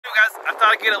guys, I thought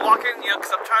I'd get a walk in, you know,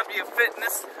 because I'm trying to be a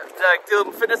fitness,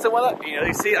 doing fitness and whatnot. You know,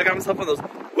 you see, I got myself one of those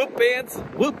whoop bands,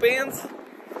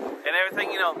 and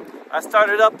everything. You know, I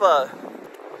started up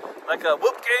like a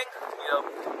whoop gang. You know,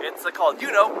 it's called,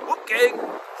 you know, whoop gang.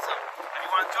 So if you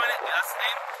want to join it, yeah, that's the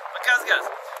name. But guys,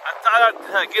 I thought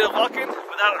I'd get a walk in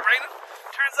without it raining.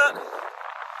 Turns out,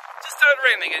 just started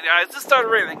raining again, guys. Just started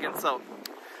raining again. So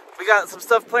we got some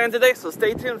stuff planned today. So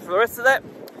stay tuned for the rest of that.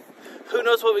 Who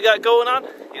knows what we got going on?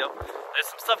 You know, there's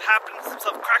some stuff happening, some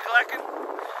stuff crack-a-lacking.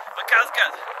 But guys,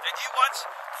 did you watch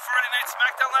Friday Night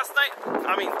SmackDown last night?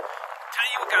 I mean,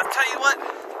 tell you what.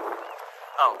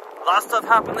 Oh, a lot of stuff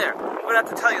happened there. I'm gonna have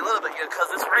to tell you a little bit, because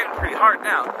it's raining pretty hard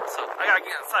now. So I gotta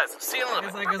get inside. So see you in a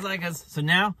little bit. Guys. So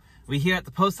now we here at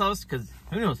the post office, because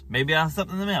who knows? Maybe I'll have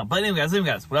something in the mail. But anyway,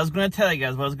 guys, what I was gonna tell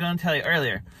you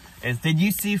earlier is, did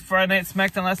you see Friday Night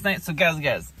SmackDown last night? So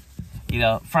guys, you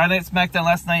know, Friday Night SmackDown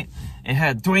last night. It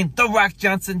had Dwayne "The Rock"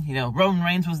 Johnson, you know, Roman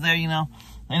Reigns was there, you know.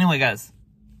 Anyway, guys,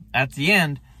 at the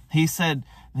end, he said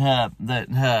that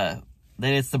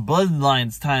it's the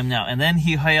Bloodline's time now. And then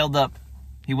he held up,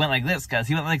 he went like this, guys.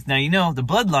 He went like, now, you know, the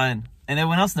Bloodline and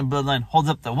everyone else in the Bloodline holds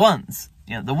up the ones.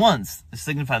 You know, the ones. They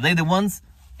signify they the ones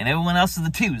and everyone else is the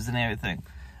twos and everything.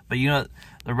 But, you know,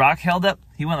 The Rock held up,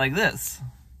 he went like this.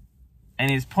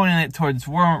 And he's pointing it towards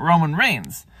Roman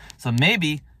Reigns. So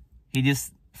maybe he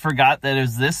just forgot that it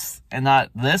was this and not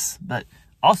this. But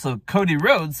also Cody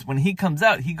Rhodes, when he comes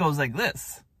out, he goes like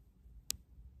this.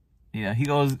 Yeah, he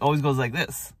always goes like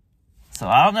this. So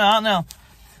I don't know.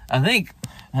 I think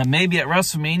maybe at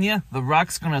WrestleMania, The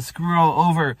Rock's gonna screw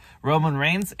over Roman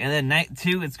Reigns, and then night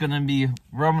 2, it's gonna be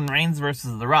Roman Reigns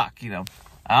versus The Rock. You know,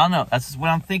 I don't know. That's just what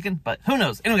I'm thinking, but who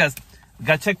knows? Anyway, guys, we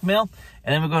gotta check the mail,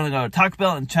 and then we're gonna go to Taco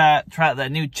Bell and try out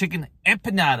that new chicken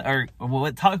empanada, or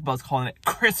what Taco Bell's calling it,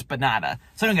 crispanada.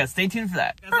 So anyway, guys, stay tuned for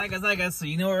that. Guys. So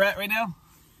you know where we're at right now?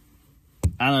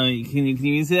 I don't know. Can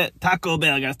you see that? Taco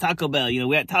Bell, guys. Taco Bell. You know,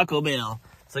 we're at Taco Bell.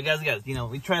 So guys, you know,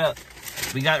 we got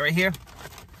it right here.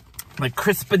 Like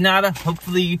crispanada.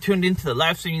 Hopefully you tuned into the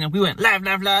live stream. You know, we went live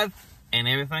and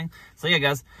everything. So yeah,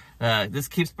 guys, this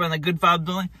keeps spreading that good vibe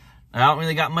going. I don't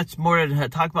really got much more to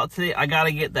talk about today. I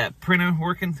gotta get that printer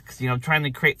working, because, you know, I'm trying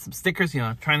to create some stickers, you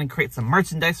know, trying to create some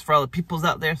merchandise for all the peoples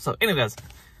out there. So anyway, guys,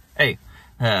 hey,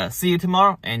 see you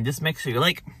tomorrow, and just make sure you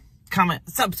like, comment,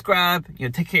 subscribe, you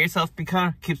know, take care of yourself, be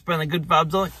kind, keep spreading the good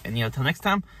vibes on, and, you know, till next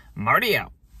time, Marty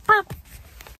out. Burp.